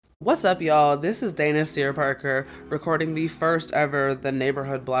What's up, y'all? This is Dana Sear Parker recording the first ever The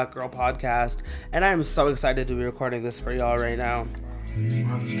Neighborhood Black Girl podcast, and I am so excited to be recording this for y'all right now.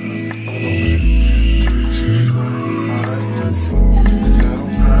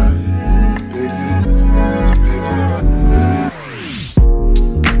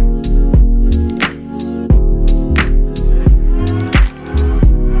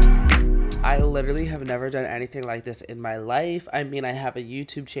 I literally have never done anything like this in my life. I mean, I have a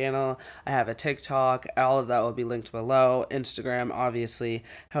YouTube channel, I have a TikTok, all of that will be linked below, Instagram, obviously.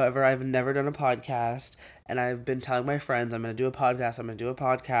 However, I've never done a podcast, and I've been telling my friends I'm going to do a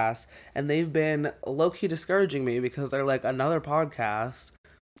podcast, and they've been low-key discouraging me because they're like, another podcast?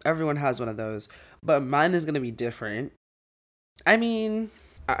 Everyone has one of those, but mine is going to be different. I mean,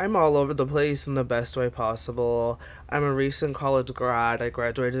 I'm all over the place in the best way possible. I'm a recent college grad. I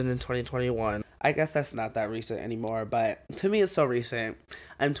graduated in 2021. I guess that's not that recent anymore, but to me it's so recent.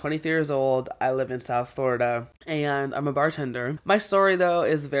 I'm 23 years old. I live in South Florida, and I'm a bartender. My story, though,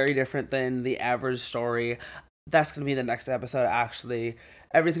 is very different than the average story. That's going to be the next episode, actually.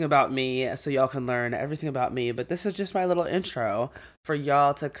 Everything about me, so y'all can learn everything about me. But this is just my little intro for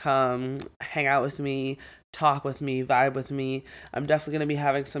y'all to come hang out with me, talk with me, vibe with me. I'm definitely going to be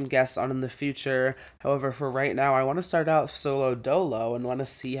having some guests on in the future. However, for right now, I want to start out solo dolo and want to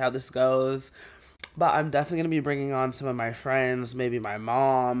see how this goes. But I'm definitely going to be bringing on some of my friends, maybe my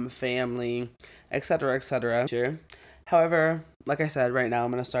mom, family, etc., etc. However, like I said, right now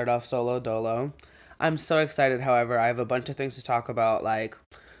I'm going to start off solo dolo. I'm so excited, however. I have a bunch of things to talk about, like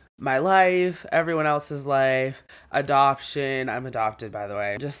my life, everyone else's life, adoption. I'm adopted, by the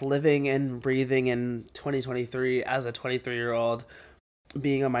way. Just living and breathing in 2023 as a 23-year-old,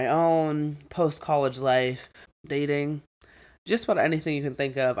 being on my own, post-college life, dating, just about anything you can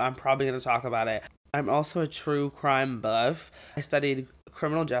think of, I'm probably going to talk about it. I'm also a true crime buff. I studied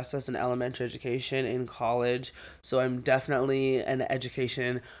criminal justice and elementary education in college, so I'm definitely an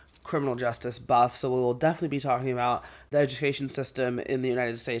education criminal justice buff, so we will definitely be talking about the education system in the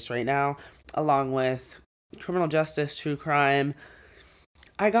United States right now, along with criminal justice, true crime.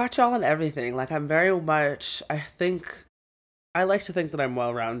 I got y'all in everything. Like, I'm very much, I like to think that I'm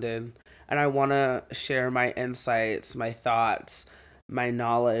well-rounded, and I want to share my insights, my thoughts, my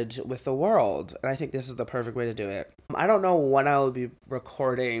knowledge with the world, and I think this is the perfect way to do it. I don't know when I will be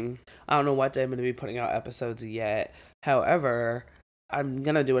recording. I don't know what day I'm going to be putting out episodes yet. However, I'm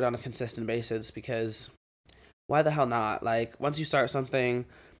going to do it on a consistent basis because why the hell not? Like, once you start something,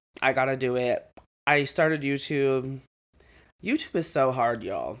 I got to do it. I started YouTube. YouTube is so hard,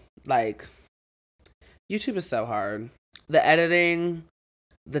 y'all. Like, YouTube is so hard. The editing,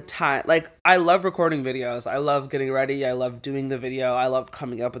 the time, like, I love recording videos. I love getting ready. I love doing the video. I love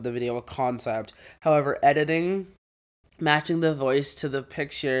coming up with the video concept. However, editing, matching the voice to the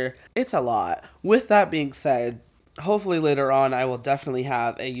picture, it's a lot. With that being said, hopefully later on I will definitely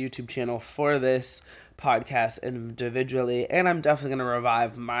have a YouTube channel for this podcast individually, and I'm definitely going to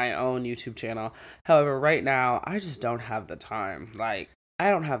revive my own YouTube channel. However, right now, I just don't have the time. Like, I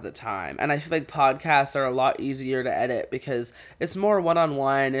don't have the time. And I feel like podcasts are a lot easier to edit because it's more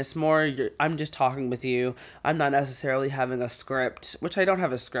one-on-one. It's more, I'm just talking with you. I'm not necessarily having a script, which I don't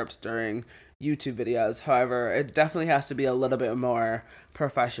have a script during YouTube videos. However, it definitely has to be a little bit more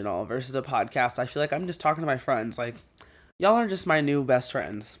professional versus a podcast. I feel like I'm just talking to my friends. Like, y'all are just my new best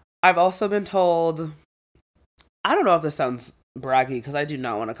friends. I've also been told, I don't know if this sounds braggy, because I do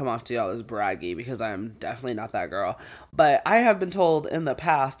not want to come off to y'all as braggy, because I'm definitely not that girl. But I have been told in the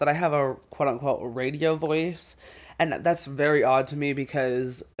past that I have a quote-unquote radio voice. And that's very odd to me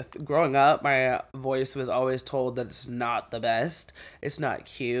because growing up, my voice was always told that it's not the best. It's not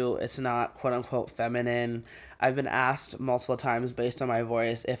cute. It's not quote-unquote feminine. I've been asked multiple times based on my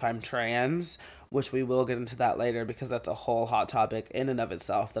voice if I'm trans, which we will get into that later because that's a whole hot topic in and of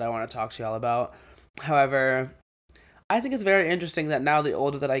itself that I want to talk to y'all about. However, I think it's very interesting that now the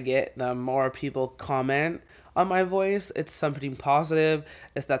older that I get, the more people comment on my voice. It's something positive.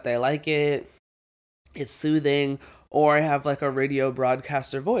 It's that they like it. It's soothing, or I have like a radio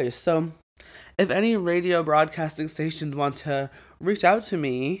broadcaster voice. So if any radio broadcasting stations want to reach out to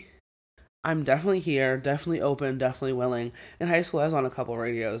me, I'm definitely here, definitely open, definitely willing. In high school, I was on a couple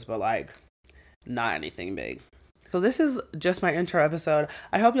radios, but like not anything big. So this is just my intro episode.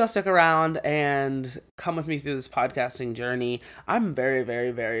 I hope y'all stick around and come with me through this podcasting journey. I'm very,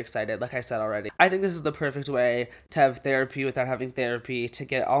 very, very excited, like I said already. I think this is the perfect way to have therapy without having therapy, to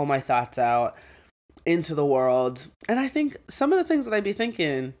get all my thoughts out into the world. And I think some of the things that I be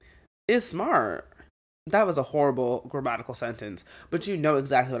thinking is smart. That was a horrible grammatical sentence, but you know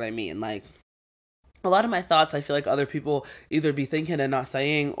exactly what I mean. Like, a lot of my thoughts, I feel like other people either be thinking and not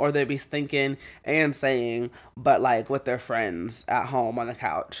saying, or they be thinking and saying, but like with their friends at home on the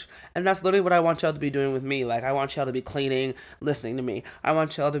couch. And that's literally what I want y'all to be doing with me. Like, I want y'all to be cleaning, listening to me. I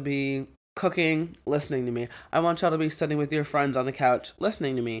want y'all to be cooking, listening to me. I want y'all to be sitting with your friends on the couch,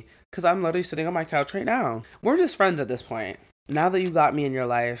 listening to me. Because I'm literally sitting on my couch right now. We're just friends at this point. Now that you got me in your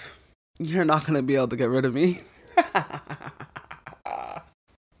life, you're not going to be able to get rid of me.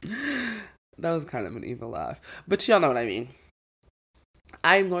 That was kind of an evil laugh. But y'all know what I mean.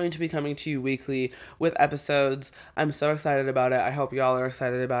 I'm going to be coming to you weekly with episodes. I'm so excited about it. I hope y'all are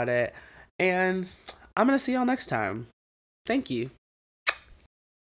excited about it. And I'm going to see y'all next time. Thank you.